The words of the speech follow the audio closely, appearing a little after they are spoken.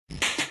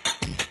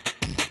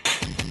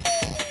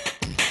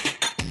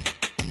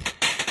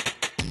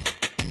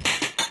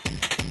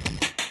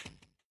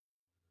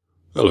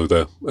Hello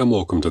there, and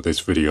welcome to this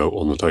video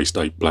on the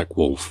Daystate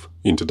Blackwolf.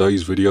 In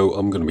today's video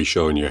I'm going to be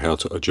showing you how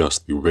to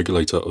adjust the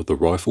regulator of the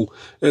rifle,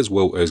 as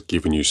well as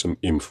giving you some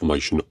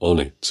information on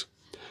it.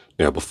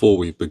 Now before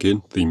we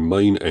begin, the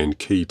main and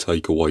key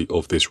takeaway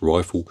of this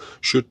rifle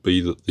should be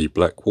that the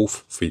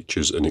Blackwolf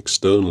features an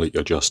externally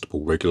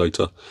adjustable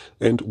regulator,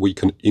 and we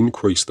can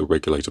increase the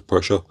regulator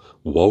pressure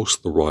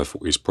whilst the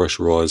rifle is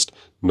pressurized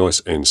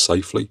nice and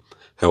safely.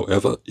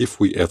 However, if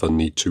we ever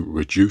need to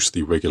reduce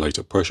the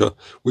regulator pressure,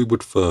 we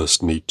would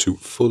first need to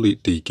fully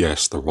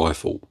degas the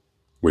rifle.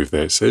 With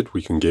that said,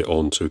 we can get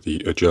on to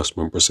the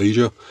adjustment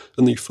procedure,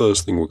 and the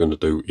first thing we're going to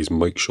do is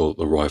make sure that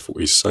the rifle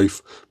is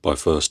safe by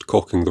first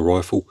cocking the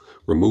rifle,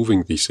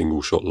 removing the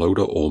single shot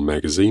loader or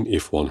magazine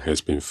if one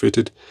has been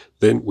fitted.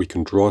 Then we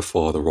can dry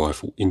fire the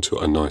rifle into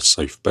a nice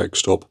safe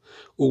backstop.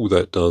 All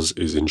that does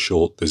is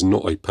ensure there's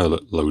not a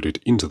pellet loaded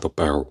into the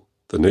barrel.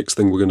 The next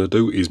thing we're going to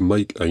do is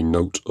make a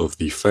note of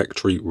the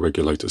factory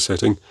regulator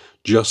setting,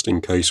 just in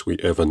case we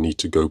ever need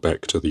to go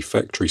back to the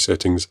factory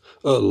settings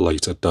at a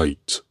later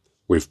date.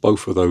 With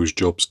both of those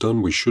jobs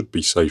done, we should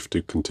be safe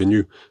to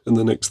continue, and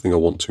the next thing I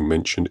want to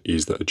mention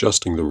is that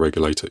adjusting the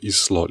regulator is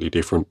slightly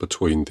different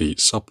between the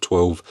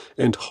sub-12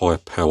 and high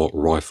power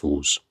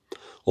rifles.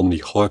 On the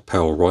high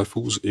power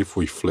rifles, if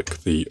we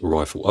flick the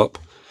rifle up,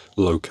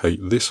 locate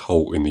this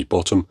hole in the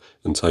bottom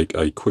and take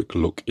a quick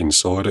look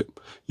inside it,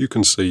 you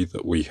can see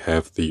that we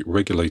have the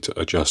regulator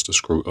adjuster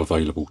screw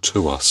available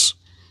to us.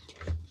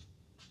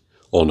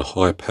 On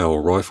high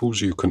power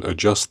rifles, you can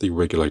adjust the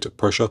regulator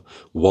pressure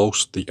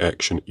whilst the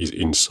action is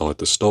inside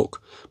the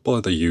stock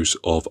by the use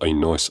of a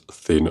nice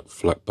thin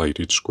flat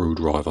bladed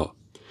screwdriver.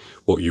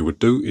 What you would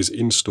do is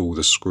install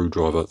the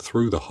screwdriver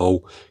through the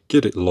hole,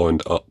 get it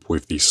lined up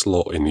with the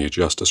slot in the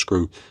adjuster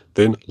screw,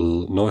 then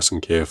nice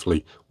and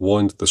carefully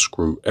wind the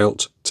screw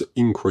out to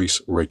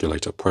increase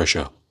regulator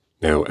pressure.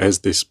 Now, as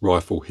this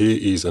rifle here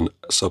is a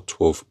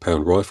sub-12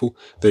 pound rifle,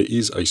 there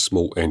is a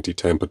small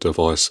anti-tamper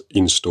device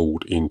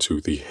installed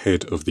into the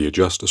head of the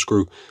adjuster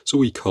screw, so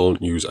we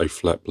can't use a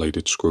flat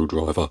bladed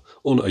screwdriver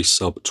on a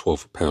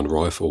sub-12 pound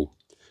rifle.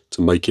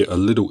 To make it a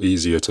little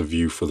easier to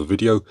view for the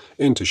video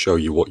and to show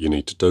you what you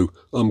need to do,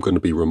 I'm going to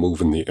be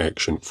removing the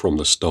action from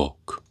the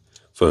stock.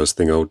 First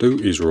thing I'll do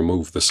is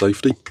remove the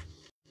safety.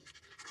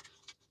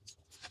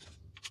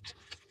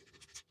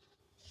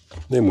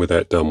 Then with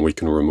that done, we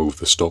can remove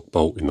the stock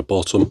bolt in the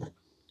bottom.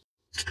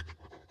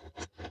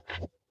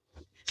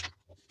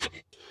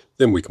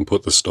 Then we can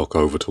put the stock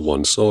over to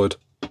one side,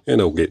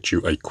 and I'll get you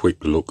a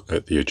quick look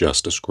at the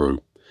adjuster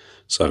screw.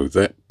 So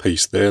that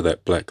piece there,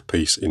 that black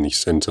piece in the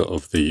center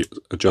of the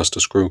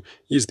adjuster screw,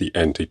 is the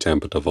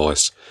anti-tamper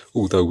device.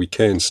 Although we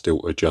can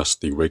still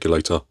adjust the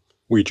regulator,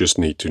 we just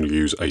need to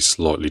use a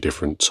slightly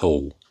different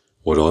tool.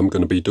 What I'm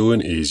going to be doing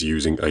is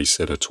using a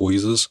set of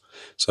tweezers.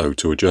 So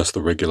to adjust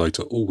the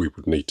regulator, all we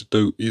would need to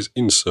do is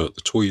insert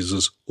the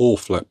tweezers or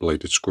flat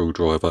bladed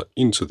screwdriver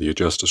into the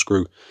adjuster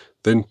screw,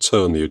 then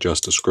turn the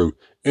adjuster screw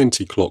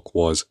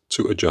anti-clockwise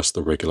to adjust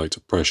the regulator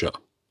pressure.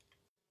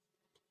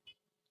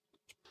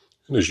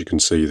 And as you can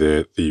see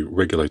there, the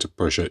regulator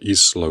pressure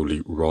is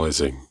slowly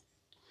rising.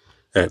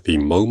 At the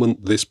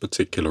moment, this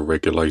particular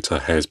regulator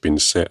has been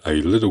set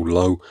a little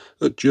low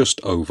at just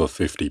over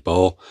 50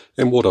 bar,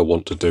 and what I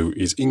want to do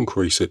is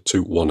increase it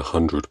to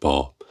 100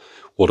 bar.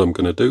 What I'm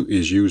going to do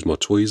is use my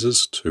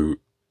tweezers to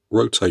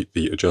rotate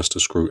the adjuster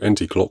screw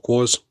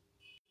anti-clockwise.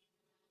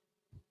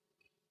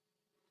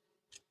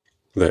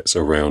 That's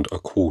around a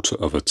quarter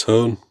of a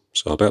turn,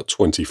 so about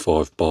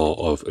 25 bar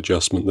of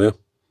adjustment there.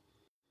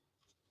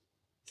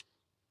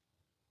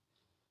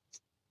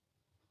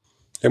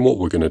 And what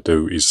we're going to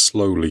do is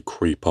slowly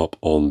creep up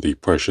on the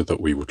pressure that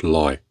we would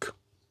like.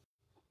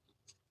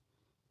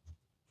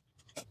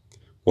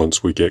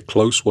 Once we get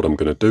close, what I'm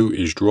going to do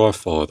is dry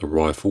fire the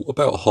rifle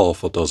about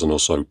half a dozen or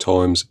so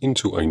times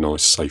into a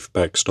nice safe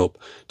backstop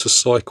to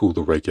cycle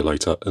the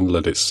regulator and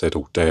let it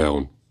settle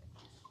down.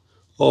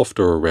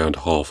 After around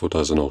half a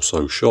dozen or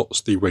so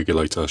shots, the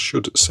regulator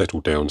should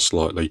settle down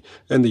slightly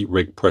and the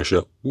reg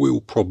pressure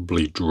will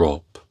probably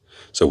drop.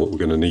 So what we're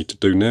going to need to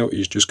do now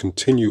is just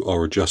continue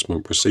our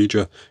adjustment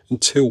procedure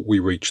until we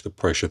reach the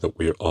pressure that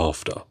we're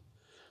after.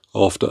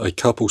 After a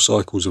couple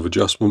cycles of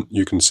adjustment,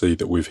 you can see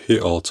that we've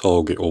hit our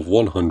target of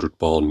 100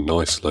 bar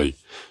nicely.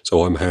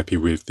 So I'm happy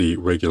with the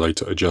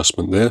regulator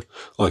adjustment there.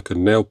 I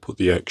can now put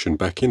the action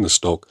back in the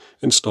stock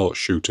and start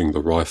shooting the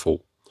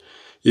rifle.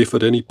 If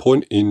at any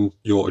point in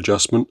your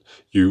adjustment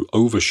you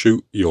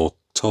overshoot your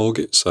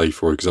target, say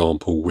for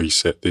example we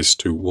set this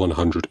to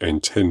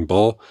 110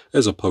 bar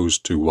as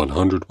opposed to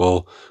 100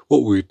 bar, what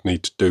we'd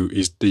need to do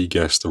is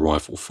degas the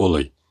rifle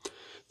fully.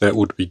 That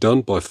would be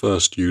done by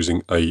first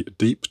using a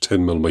deep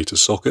 10mm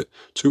socket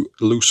to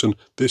loosen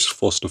this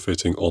Foster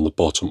fitting on the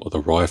bottom of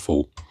the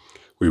rifle.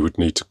 We would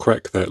need to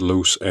crack that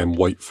loose and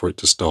wait for it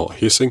to start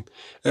hissing,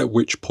 at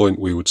which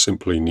point we would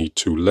simply need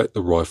to let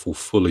the rifle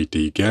fully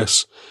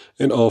degas,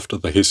 and after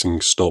the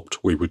hissing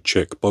stopped we would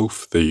check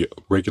both the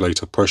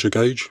regulator pressure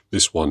gauge,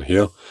 this one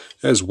here,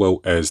 as well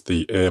as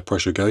the air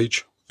pressure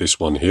gauge, this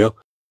one here,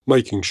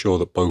 making sure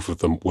that both of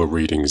them were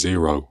reading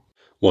 0.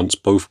 Once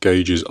both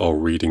gauges are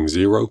reading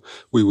 0,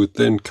 we would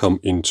then come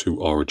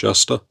into our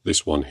adjuster,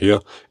 this one here,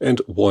 and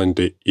wind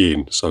it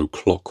in, so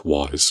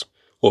clockwise.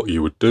 What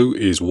you would do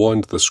is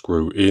wind the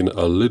screw in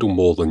a little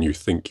more than you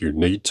think you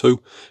need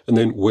to, and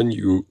then when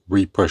you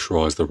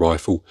repressurize the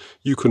rifle,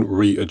 you can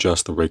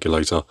readjust the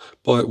regulator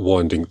by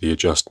winding the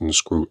adjusting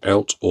screw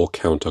out or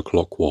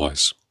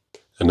counterclockwise.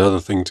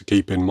 Another thing to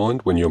keep in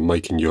mind when you're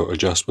making your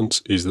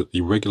adjustments is that the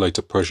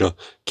regulator pressure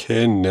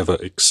can never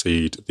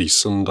exceed the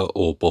cylinder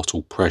or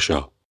bottle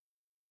pressure.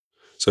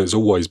 So it's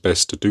always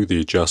best to do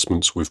the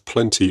adjustments with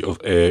plenty of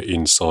air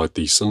inside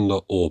the cylinder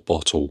or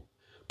bottle.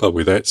 But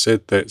with that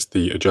said, that's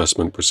the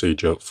adjustment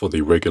procedure for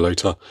the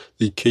regulator.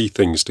 The key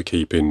things to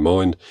keep in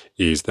mind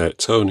is that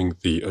turning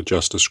the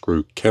adjuster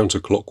screw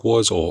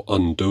counterclockwise or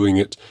undoing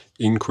it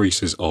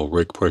increases our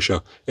reg pressure,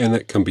 and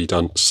that can be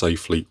done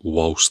safely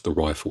whilst the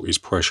rifle is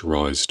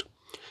pressurized.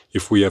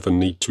 If we ever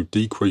need to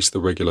decrease the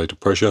regulator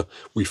pressure,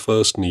 we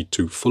first need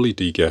to fully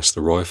degas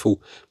the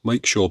rifle,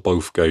 make sure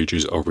both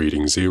gauges are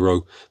reading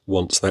 0.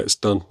 Once that's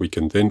done, we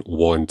can then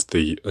wind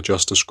the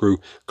adjuster screw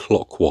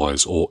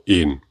clockwise or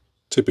in.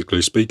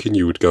 Typically speaking,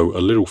 you would go a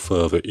little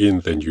further in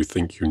than you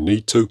think you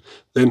need to.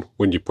 Then,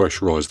 when you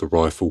pressurize the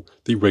rifle,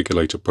 the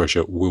regulator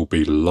pressure will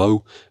be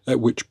low, at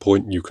which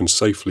point you can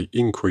safely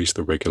increase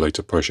the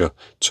regulator pressure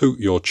to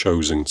your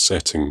chosen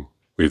setting.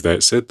 With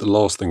that said, the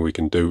last thing we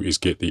can do is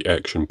get the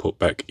action put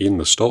back in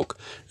the stock,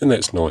 and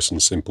that's nice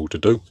and simple to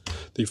do.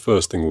 The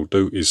first thing we'll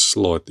do is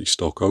slide the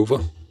stock over,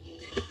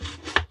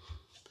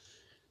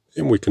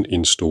 and we can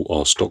install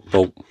our stock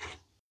bolt.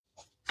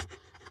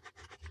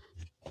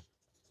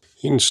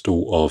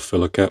 Install our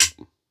filler cap,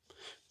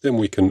 then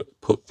we can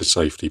put the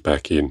safety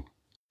back in.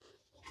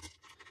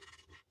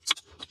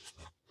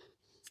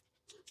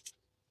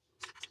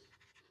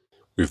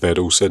 With that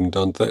all said and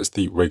done, that's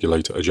the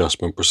regulator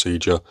adjustment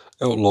procedure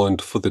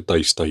outlined for the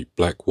Daystate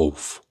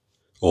Blackwolf.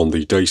 On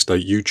the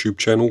Daystate YouTube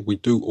channel, we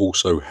do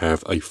also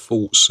have a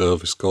full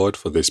service guide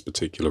for this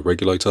particular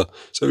regulator,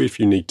 so if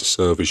you need to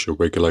service your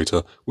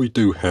regulator, we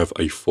do have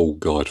a full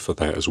guide for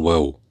that as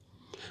well.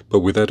 But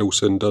with that all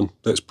said and done,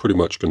 that's pretty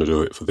much going to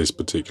do it for this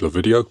particular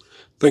video.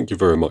 Thank you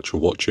very much for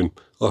watching.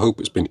 I hope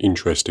it's been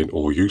interesting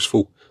or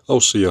useful.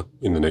 I'll see you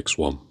in the next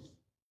one.